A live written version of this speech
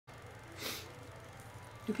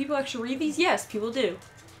Do people actually read these? Yes, people do.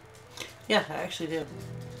 Yeah, I actually do.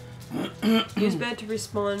 Use bed to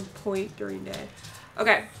respawn point during day.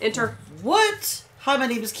 Okay, enter. What? Hi, my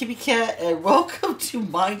name is Kitty Cat, and welcome to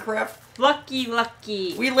Minecraft. Lucky,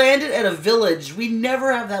 lucky. We landed at a village. We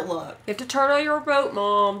never have that luck. You have to turn on your boat,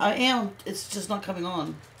 Mom. I am. It's just not coming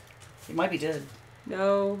on. It might be dead.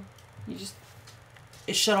 No. You just...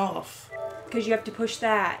 It shut off. Because you have to push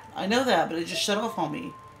that. I know that, but it just shut off on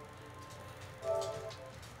me.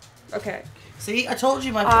 Okay. See? I told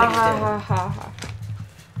you my thing is dead. Ha.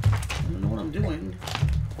 I don't know what I'm doing.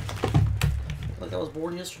 Like I was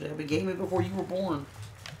born yesterday. I've been gaming before you were born.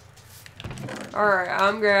 Alright,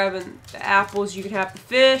 I'm grabbing the apples. You can have the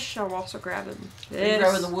fish. I'm also grabbing this. Are you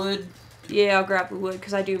grabbing the wood? Yeah, I'll grab the wood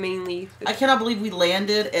because I do mainly... I cannot believe we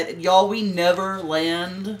landed at... Y'all, we never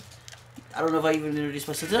land... I don't know if I even introduced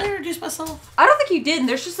myself. Did I introduce myself? I don't think you did. And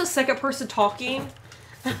there's just a second person talking.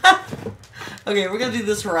 Okay, we're going to do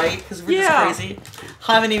this right because we're just crazy.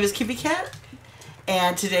 Hi, my name is Kitty Cat.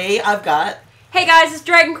 And today I've got... Hey guys, it's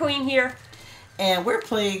Dragon Queen here. And we're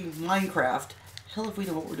playing Minecraft. Hell if we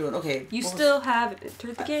know what we're doing. Okay. You still haven't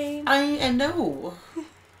entered the game. I know.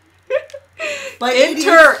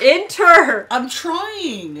 Enter! I'm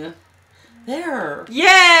trying. There.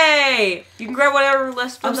 Yay! You can grab whatever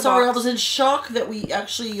list from I'm the sorry, box. I was in shock that we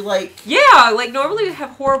actually, like... Yeah, like normally we have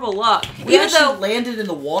horrible luck. We actually landed in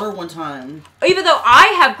the water one time. Even though I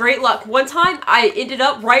have great luck. One time I ended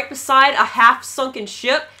up right beside a half-sunken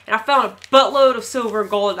ship and I found a buttload of silver and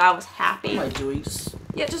gold and I was happy. What am I doing?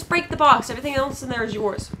 Yeah, just break the box. Everything else in there is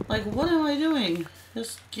yours. Like, what am I doing?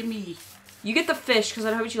 Just give me... You get the fish, because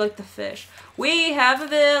I know you like the fish. We have a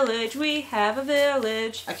village, we have a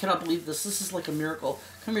village. I cannot believe this. This is like a miracle.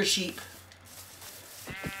 Come here, sheep.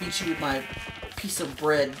 Beat you with my piece of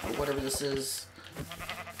bread, or whatever this is.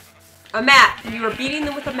 A map. You are beating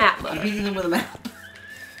them with a map, Mother. I'm beating them with a map.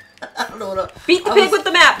 I don't know what Beat the pig with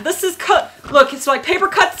the map. This is cut. Look, it's like paper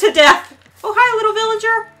cuts to death. Oh, hi, little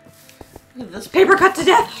villager. Look at this. Paper cut to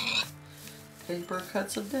death. Paper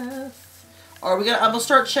cuts of death. Alright, I'm gonna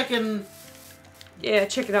start checking... Yeah,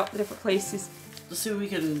 check it out the different places. Let's see what we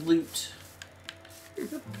can loot.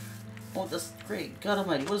 Oh, that's great. God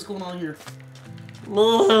almighty, what is going on here?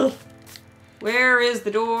 Ugh. Where is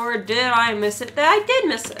the door? Did I miss it? I did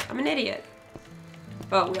miss it. I'm an idiot.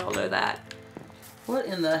 Oh, we all know that. What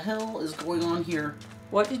in the hell is going on here?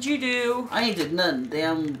 What did you do? I ain't did nothing.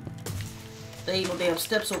 Damn. There ain't no damn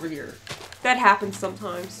steps over here. That happens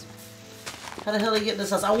sometimes. How the hell did I get in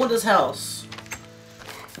this house? I want this house.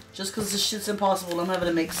 Just because this shit's impossible, I'm having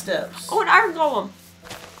to make steps. Oh, an iron golem.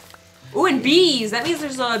 Oh, and bees. That means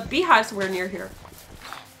there's a beehive somewhere near here.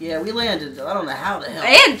 Yeah, we landed. I don't know how the hell.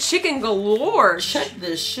 And chicken galore. Check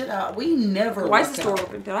this shit out. We never Why luck is this door out.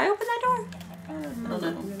 open? Did I open that door? I don't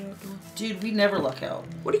know. Dude, we never luck out.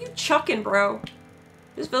 What are you chucking, bro?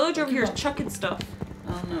 This village over here is chucking stuff.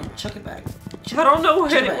 I don't know. Chuck it back. I don't know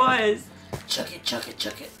what Chuck it was. Chuck it, chuck it,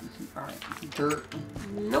 chuck it. Alright. Dirt.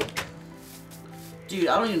 Nope. Dude,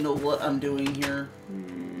 I don't even know what I'm doing here.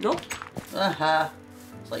 Nope. Aha.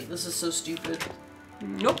 It's like, this is so stupid.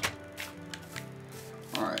 Nope.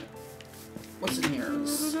 Alright. What's in here?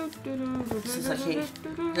 This is like, hey.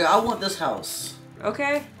 Yeah, I want this house.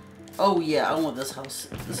 Okay. Oh, yeah, I want this house.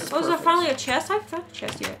 This is Oh, is there perfect. finally a chest? I haven't found a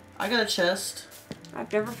chest yet. I got a chest. I've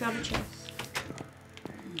never found a chest.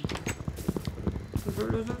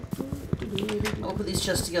 I'll put these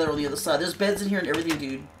chests together on the other side. There's beds in here and everything,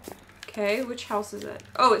 dude. Okay, which house is it?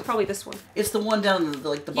 Oh, it's probably this one. It's the one down in the,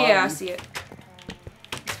 like, the bottom. Yeah, I see it.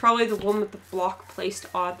 It's probably the one with the block placed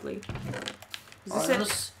oddly. Is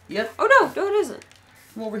this it? Yep. Oh, no, it isn't.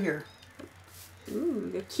 Come over here. Ooh,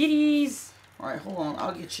 the kitties. Alright, hold on.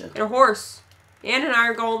 I'll get you. And a horse. And an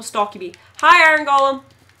iron golem stalking me. Hi, iron golem.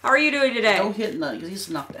 How are you doing today? Don't hit nothing, because he's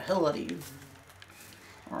knocked the hell out of you.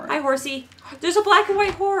 Alright. Hi, horsey. There's a black and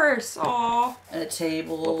white horse. Aw. And a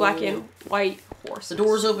table. Well, black and white horse. The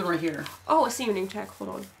door's open right here. Oh, a seasoning tag. Hold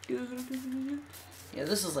on. Yeah,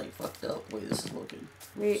 this is like fucked up. Wait, this is looking.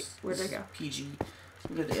 Wait, where'd I go? PG.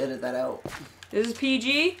 I'm going to edit that out. This is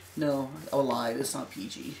PG? No, I lied. It's not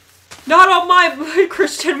PG. Not on my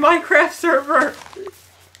Christian Minecraft server.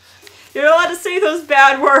 You're not allowed to say those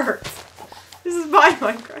bad words. This is my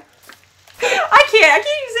Minecraft. I can't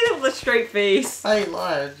even say that with a straight face. I ain't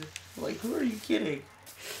lied. Like, who are you kidding?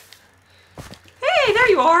 Hey, there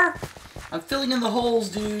you are. I'm filling in the holes,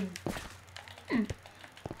 dude. I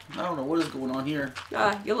don't know what is going on here.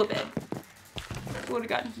 Yellow bed. What we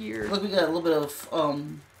got here? Look, we got a little bit of,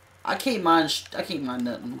 I can't mind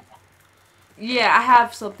nothing. Yeah, I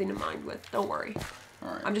have something in mind with. Don't worry.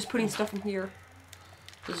 Alright. I'm just putting stuff in here.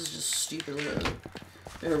 This is just stupid. Look at it.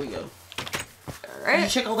 There we go. Did you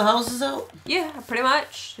check all the houses out? Yeah, pretty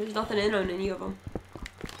much. There's nothing in on any of them.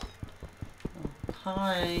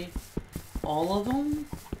 Hi. All of them?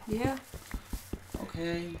 Yeah.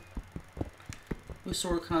 Okay. We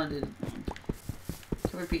sort of kind of did.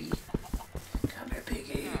 Come here, piggy. Come here,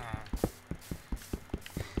 piggy.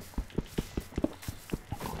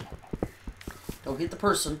 Don't hit the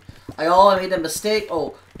person. I made a mistake.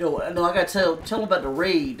 Oh, no, I gotta tell them about the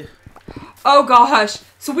raid. Oh gosh.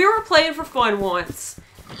 So we were playing for fun once.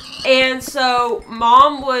 And so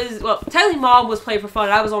Mom was, well, technically Mom was playing for fun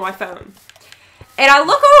and I was on my phone. And I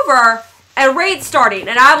look over and raid's starting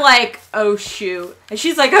and I'm like, oh shoot. And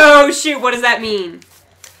she's like, oh shoot, what does that mean?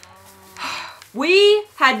 We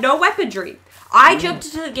had no weaponry. I jumped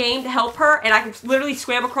into the game to help her and I literally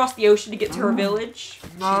swam across the ocean to get to her village.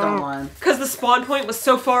 She's online. Because the spawn point was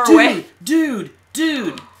so far away. Dude.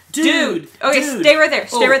 Okay, stay right there.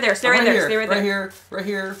 Stay right there. Stay right there. Stay right there. Right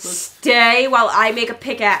here. Look. Stay while I make a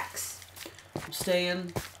pickaxe. I'm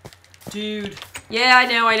staying. Dude. Yeah, I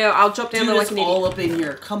know. I'll jump down there like an idiot. All up in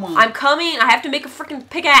here. Come on. I'm coming. I have to make a freaking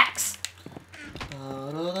pickaxe.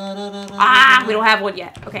 Ah, we don't have one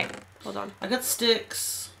yet. Okay, hold on. I got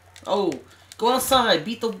sticks. Oh, go outside.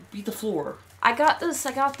 Beat the floor. I got this.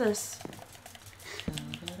 I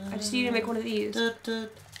just need to make one of these. Okay,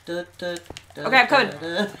 I'm coming.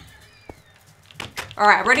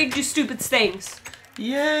 Alright, I'm ready to do stupid things.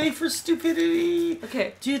 Yay for stupidity.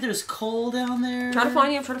 Okay. Dude, there's coal down there. I'm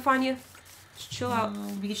trying to find you. Just chill out.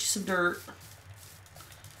 Let me get you some dirt.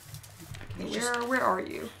 Where are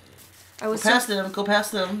you? Go past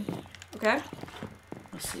them. Okay.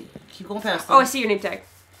 Let's see. Keep going past them. Oh, I see your name tag.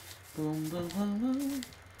 Boom, boom, boom, boom.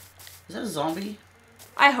 Is that a zombie?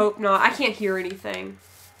 I hope not. I can't hear anything.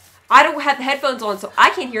 I don't have the headphones on, so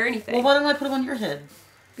I can't hear anything. Well, why don't I put them on your head?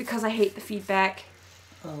 Because I hate the feedback.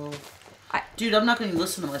 Oh. Dude, I'm not going to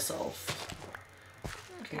listen to myself.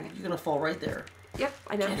 Okay. You're going to fall right there. Yep,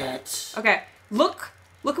 I know. Get it. Okay. Look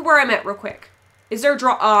at where I'm at real quick. Is there a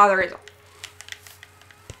draw? Ah, there is.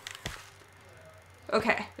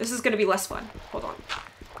 Okay. This is going to be less fun. Hold on.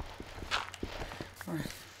 Alright.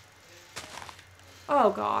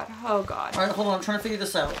 Oh, God. Alright, hold on. I'm trying to figure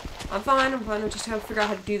this out. I'm fine. I'm just trying to figure out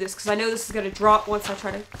how to do this, because I know this is going to drop once I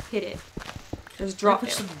try to hit it. There's a drop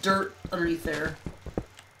Put some dirt underneath there.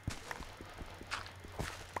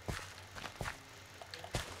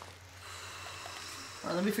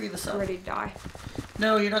 Alright, let me figure this out. I'm ready to die.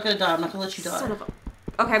 No, you're not going to die. I'm not going to let you die. Son of a...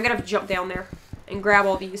 Okay, I'm going to have to jump down there and grab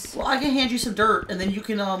all these. Well, I can hand you some dirt, and then you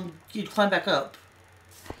can, you climb back up.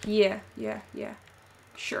 Yeah.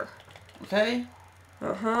 Sure. Okay?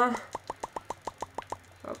 Uh-huh.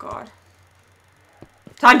 Oh, God.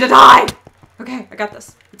 Time to die! Okay, I got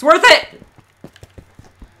this. It's worth it!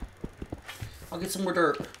 I'll get some more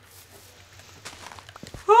dirt.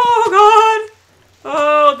 Oh, God!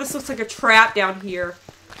 Oh, this looks like a trap down here.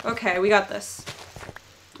 Okay, we got this.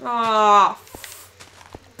 Ah.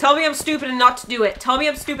 Tell me I'm stupid and not to do it. Tell me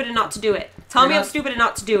I'm stupid and not to do it. Tell me I'm stupid and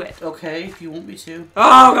not to do it. Okay, if you want me to.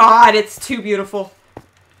 Oh, God, it's too beautiful.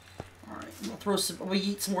 Alright, I'm gonna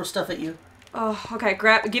eat some more stuff at you. Oh, okay,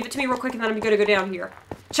 give it to me real quick and then I'm gonna go down here.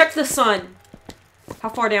 Check the sun. How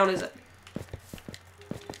far down is it?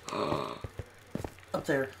 Up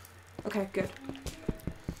there. Okay, good.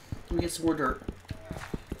 Let me get some more dirt.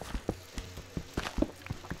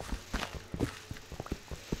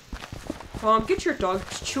 Get your dog.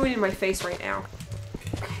 It's chewing in my face right now.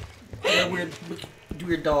 Yeah,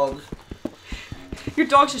 weird dog. Your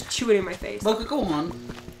dog's just chewing in my face. Mocha, go on.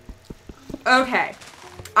 Okay.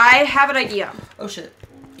 I have an idea. Oh shit.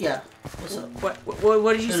 Yeah. What's up?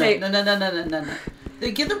 What did you say? No.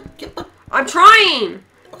 Get them. I'm trying!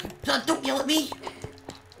 Okay. Don't yell at me.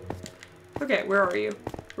 Okay, where are you?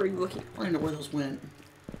 Where are you looking? I don't even know where those went.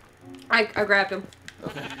 I grabbed him.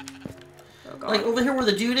 Okay. Oh, God. Like over here where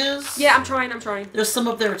the dude is? Yeah, I'm trying. There's some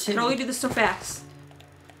up there too. I can only do this so fast.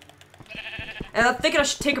 And I'm thinking I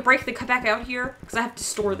should take a break and then come back out here, because I have to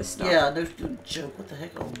store this stuff. Yeah, no joke. What the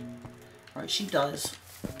heck? Oh. Alright, she dies.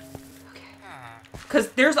 Okay.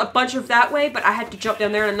 Because there's a bunch of that way, but I had to jump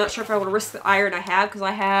down there, and I'm not sure if I want to risk the iron I have, because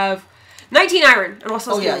I have 19 iron. And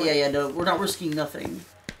also yeah. No, we're not risking nothing.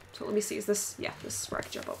 So let me see. Is this... Yeah, this is where I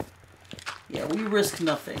can jump up. Yeah, we risk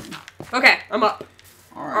nothing. Okay, I'm up.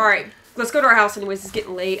 Alright. Let's go to our house anyways. It's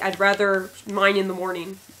getting late. I'd rather mine in the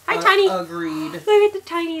morning. Hi, Tiny. Agreed. Look at the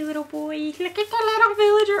tiny little boy. Look at the little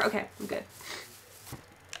villager. Okay, I'm good.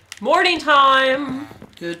 Morning time.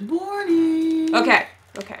 Good morning. Okay.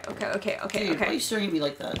 Dude, why are you staring at me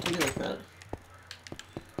like that? Don't be like that.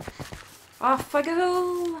 Off I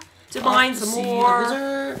go to mine some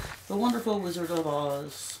more. The wonderful Wizard of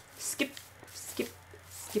Oz. Skip.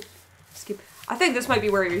 I think this might be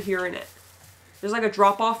where you're hearing it. There's like a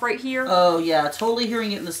drop-off right here. Oh, yeah. Totally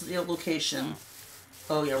hearing it in this location.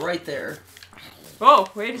 Oh, yeah. Right there. Oh,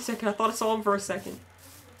 wait a second. I thought I saw him for a second.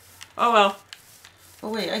 Oh, well.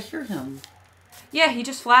 Oh, wait. I hear him. Yeah, he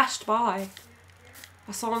just flashed by.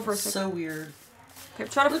 I saw him for a second. So weird. Okay, I'm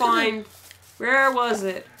trying to find... Where was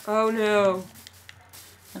it? Oh, no.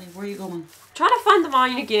 Honey, where are you going? Trying to find the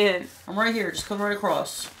mine again. I'm right here. Just come right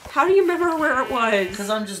across. How do you remember where it was? Because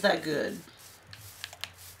I'm just that good.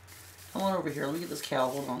 Come on over here. Let me get this cow.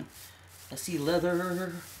 Hold on. I see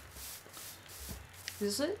leather.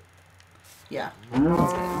 Is it? Yeah.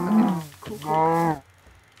 That's it. Okay. Cool, cool.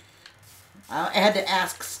 I had to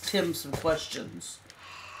ask Tim some questions.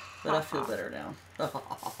 But I feel better now.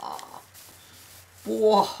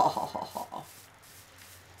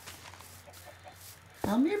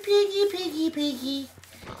 Come here, piggy, piggy, piggy.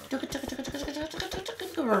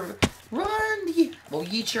 Run! Well,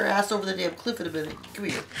 yeet your ass over the damn cliff in a minute. Come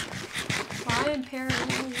here. I am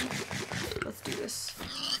paranoid. Let's do this.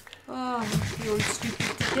 Oh, I'm feeling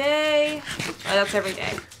stupid today. Oh, that's every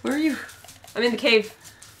day. Where are you? I'm in the cave.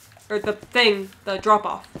 Or the thing. The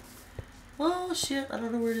drop-off. Oh, shit. I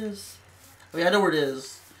don't know where it is. I mean, I know where it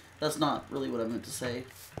is. That's not really what I meant to say.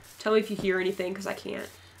 Tell me if you hear anything, because I can't.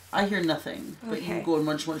 I hear nothing. Okay. But you go and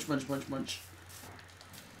munch, munch, munch, munch, munch.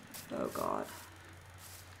 Oh, God.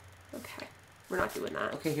 Okay. We're not doing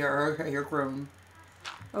that. Okay, here, I hear groan.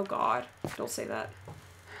 Oh, God. Don't say that.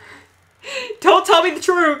 Don't tell me the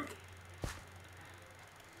truth!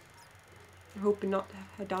 I'm hoping not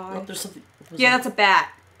to die. Oh, there's something. Yeah, that's a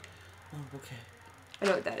bat. Oh, okay. I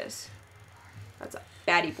know what that is. That's a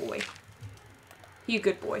batty boy. He a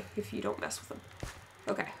good boy if you don't mess with him.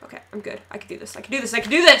 Okay, okay. I'm good. I can do this. I can do this. I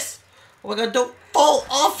can do this! Oh my god, don't fall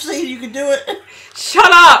off saying you can do it!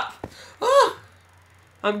 Shut up! Ah!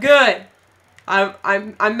 I'm good.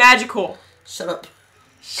 I'm magical. Shut up.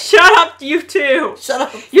 Shut up, you two! Shut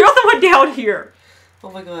up! You're not the one down here!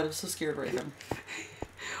 Oh my god, I'm so scared right now.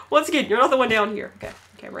 Once again, you're not the one down here. Okay,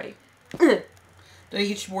 okay, I'm ready. Did I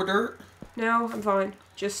get you more dirt? No, I'm fine.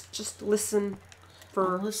 Just listen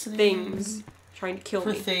for things trying to kill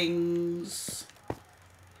me. For things.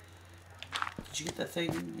 Did you get that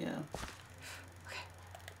thing? Yeah. Okay.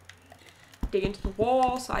 Dig into the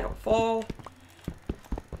wall so I don't fall.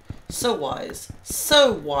 So wise.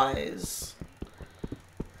 So wise.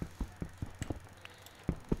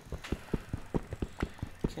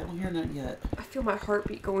 Okay, I don't hear nothing yet. I feel my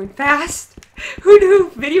heartbeat going fast. Who knew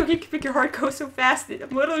video game can make your heart go so fast?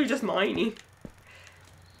 I'm literally just mining.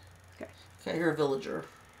 Okay. Okay, I hear a villager.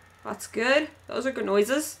 That's good. Those are good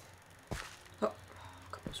noises. Oh.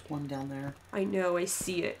 There's one down there. I know, I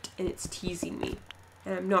see it, and it's teasing me.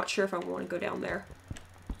 And I'm not sure if I want to go down there.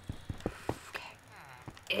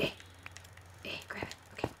 Okay. Grab it.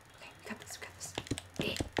 Okay, we got this.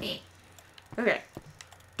 Okay.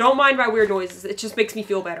 Don't mind my weird noises. It just makes me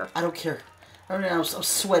feel better. I don't care. I don't know, I'm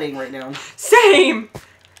sweating right now. Same!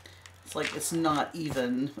 It's like it's not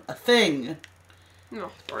even a thing.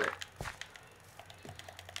 No, darn it.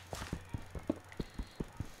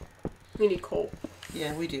 We need coal.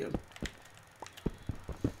 Yeah, we do.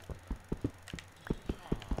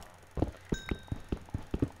 Am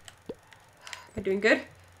I doing good?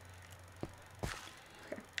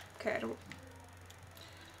 Okay, I don't...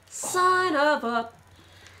 Son of a...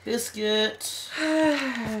 Biscuit.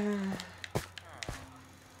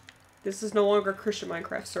 This is no longer a Christian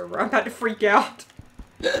Minecraft server. I'm about to freak out.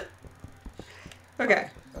 Okay. Okay,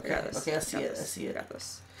 I got this. okay, I see it. I see it. I got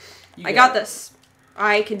this. You I got this.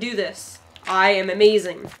 I can do this. I am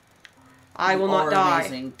amazing. I will not die.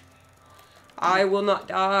 Amazing. I will not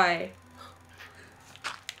die.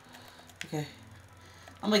 Okay.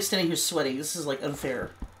 I'm like standing here sweating. This is like unfair.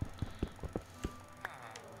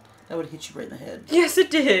 That would hit you right in the head. Yes, it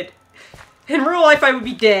did. In real life, I would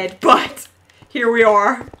be dead, but here we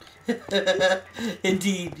are.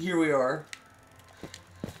 Indeed, here we are.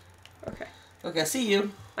 Okay. Okay, I see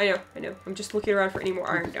you. I know. I'm just looking around for any more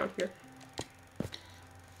iron down here.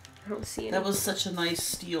 I don't see any. That was such a nice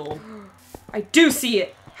steal. I do see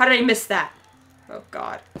it. How did I miss that? Oh,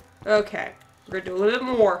 God. Okay. We're gonna do a little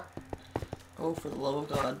bit more. Oh, for the love of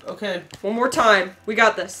God. Okay. One more time. We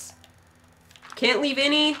got this. Can't leave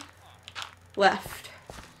any left.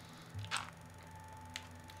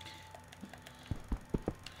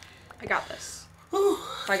 I got this.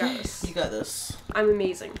 I got this. You got this. I'm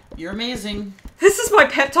amazing. You're amazing. This is my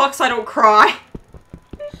pep talk so I don't cry.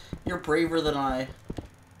 You're braver than I.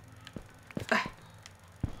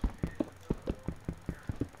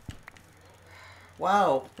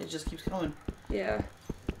 Wow, it just keeps going. Yeah.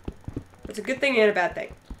 It's a good thing and a bad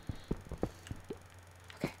thing.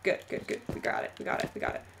 Okay. Good, good, good. We got it. We got it. We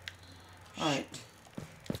got it. Alright.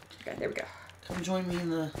 Okay, there we go. Come join me in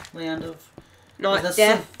the land of... Not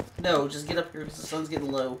death. No, just get up here because the sun's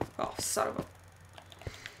getting low. Oh, son of a...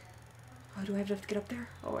 Oh, do I have enough to get up there?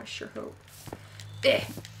 Oh, I sure hope. Let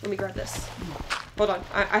me grab this. Hold on.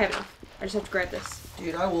 I have enough. I just have to grab this.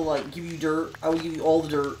 Dude, I will, like, give you dirt. I will give you all the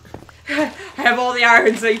dirt. I have all the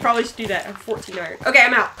iron, so you probably should do that. I have 14 iron. Okay,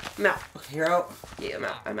 I'm out. I'm out. Okay, you're out? Yeah, I'm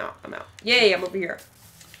out. I'm out. I'm out. Yay, I'm over here.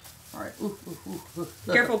 Alright.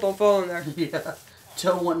 Careful, don't fall in there. Yeah.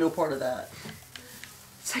 Don't want no part of that.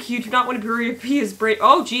 It's like you do not want to be as brave.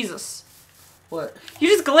 Oh, Jesus. What? You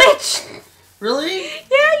just glitched. Really?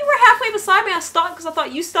 Yeah, you were halfway beside me. I stopped because I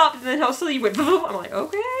thought you stopped, and then also you went boom. I'm like,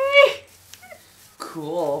 okay.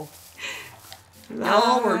 Cool.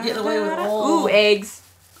 Now we're getting away with all... Ooh, eggs.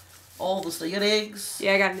 All the stuff. You got eggs?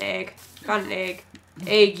 Yeah, I got an egg. Got an egg.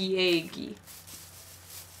 Eggy, eggy.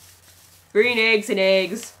 Green eggs and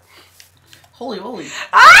eggs. Holy moly.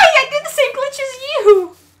 I did the same glitch as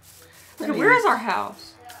you. Okay, where is our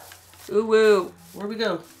house? Ooh, woo. Where do we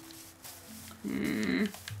go? I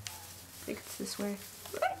think it's this way.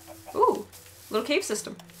 Ooh, little cave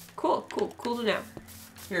system. Cool, cool, cool to know.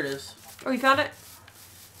 Here it is. Oh, you found it?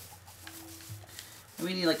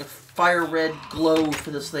 We need like a fire red glow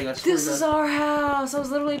for this thing. I swear This is our house. I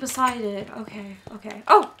was literally beside it. Okay, okay.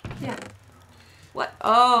 Oh, yeah. What?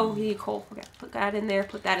 Oh, we need coal. Okay, put that in there.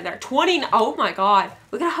 Put that in there. 20. Oh my God!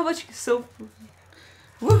 Look at how much silver.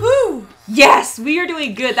 Woohoo! Yes, we are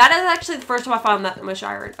doing good. That is actually the first time I found that much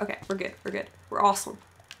iron. Okay, we're good. We're good. We're awesome.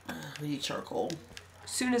 We need charcoal.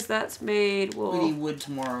 As soon as that's made, we'll... We need wood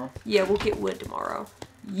tomorrow. Yeah, we'll get wood tomorrow.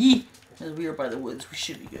 Yee! As we are by the woods, we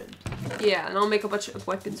should be good. Yeah, and I'll make a bunch of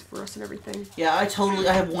weapons for us and everything. Yeah, I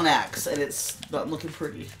have one axe, and it's not looking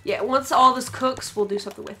pretty. Yeah, once all this cooks, we'll do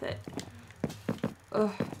something with it.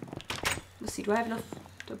 Ugh. Let's see, do I have enough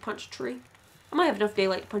to punch a tree? I might have enough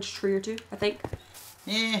daylight to punch a tree or two, I think.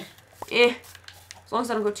 Eh. As long as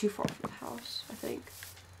I don't go too far from the house, I think.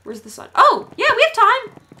 Where's the sun? Oh, yeah, we have time!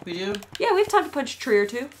 We do? Yeah, we have time to punch a tree or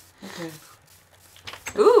two. Okay.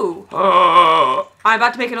 Ooh. I'm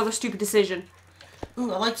about to make another stupid decision.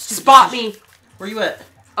 Ooh, I like stupid Spot decisions. me. Where you at?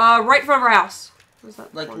 Right in front of our house. Where's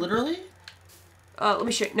that? Like, literally? Let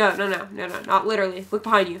me show you. No, not literally. Look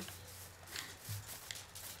behind you.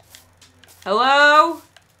 Hello?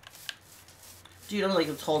 Dude, I'm like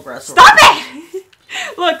a tall grass. Stop it!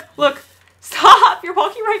 Look. Stop! You're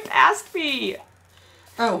walking right past me.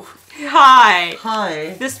 Oh. Hi.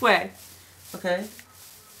 Hi. This way. Okay.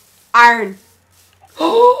 Iron.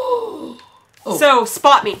 Oh. So,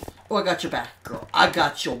 spot me. Oh, I got your back, girl. I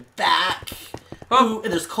got your back. Oh. Ooh,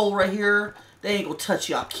 and there's coal right here. They ain't gonna touch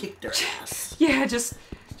you. I'll kick their ass. Yeah, just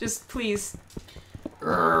please.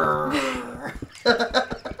 We're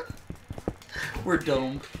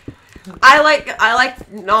domed. I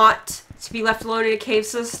like not to be left alone in a cave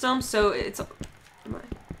system, so it's... Am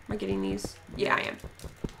I getting these? Yeah, I am.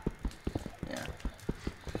 Yeah.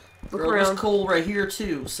 Look Girl, around. there's coal right here,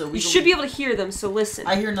 too, so we... You should be able to hear them, so listen.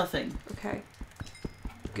 I hear nothing. Okay.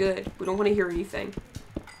 Good. We don't want to hear anything.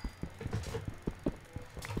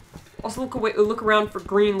 Also, look around for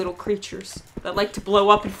green little creatures that like to blow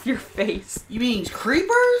up in your face. You mean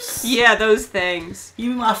creepers? Yeah, those things. You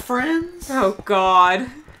mean my friends? Oh, God.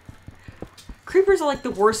 Creepers are like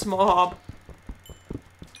the worst mob.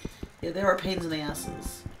 Yeah, they are pains in the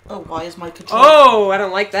asses. Oh, why is my control... Oh, I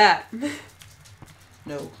don't like that.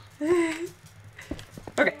 No. Okay.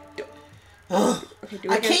 Okay, do it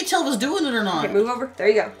I again. can't tell if it's doing it or not. Okay, move over. There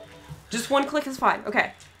you go. Just one click is fine.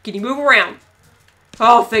 Okay. Can you move around?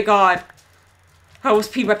 Oh, thank God. I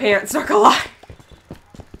almost peed my pants, not gonna lie.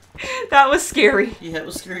 That was scary. Yeah, it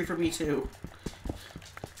was scary for me, too.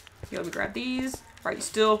 Okay, let me grab these. Are you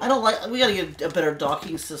still... I don't like... We gotta get a better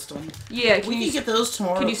docking system. Yeah, We can get those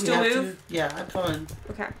tomorrow. Can you if we still have move? to. Yeah, I'm coming.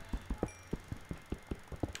 Okay.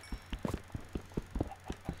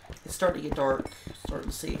 It's starting to get dark. It's starting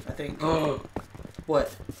to safe, I think. Oh.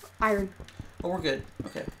 What? Iron. Oh, we're good.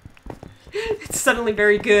 Okay. It's suddenly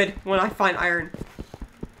very good when I find iron.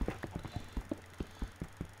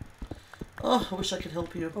 Oh, I wish I could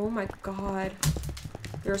help you. Oh my God.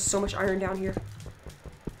 There's so much iron down here.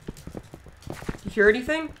 You hear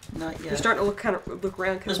anything? Not yet. You're starting to look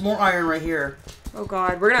around. There's more iron right here. Oh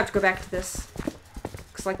God, we're gonna have to go back to this.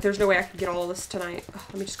 Cause like there's no way I can get all of this tonight. Ugh,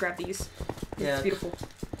 let me just grab these. Yeah. It's beautiful.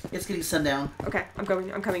 It's getting sundown. Okay, I'm coming.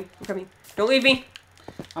 Don't leave me.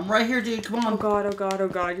 I'm right here, dude. Come on. Oh God.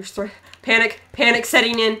 You're starting. Panic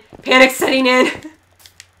setting in. Panic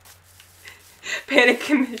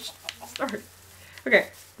commission. Start. Okay.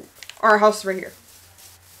 Our house is right here.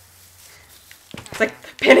 It's like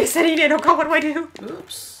panic setting in. Oh God, what do I do?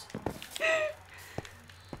 Oops.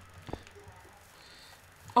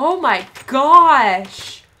 Oh my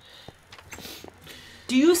gosh.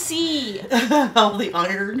 Do you see? All the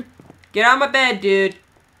iron. Get out of my bed, dude.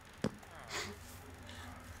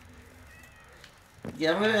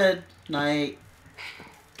 Get out of my bed. Night.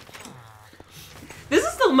 This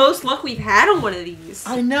is the most luck we've had on one of these.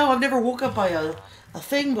 I know. I've never woke up by a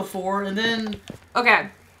thing before, and then... Okay.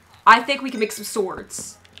 I think we can make some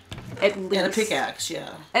swords. At least. And a pickaxe,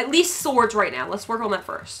 yeah. At least swords right now. Let's work on that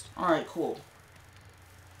first. Alright, cool.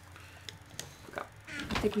 Okay.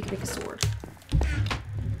 I think we can make a sword.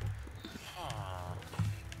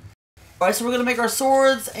 Alright, so we're going to make our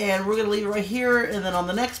swords, and we're going to leave it right here, and then on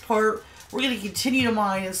the next part, we're going to continue to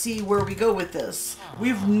mine and see where we go with this.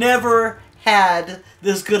 We've never had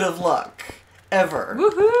this good of luck. Ever.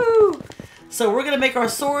 Woohoo! So we're going to make our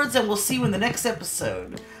swords, and we'll see you in the next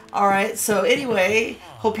episode. Alright, so anyway,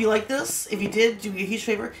 hope you liked this. If you did, do me a huge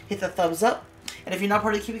favor, hit the thumbs up. And if you're not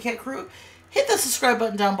part of the Cupid Cat crew, hit the subscribe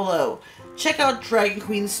button down below. Check out Dragon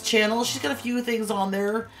Queen's channel. She's got a few things on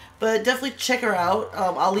there, but definitely check her out.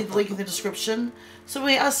 I'll leave the link in the description. So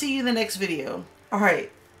anyway, I'll see you in the next video.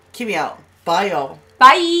 Alright, keep me out. Bye, y'all.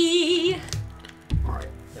 Bye!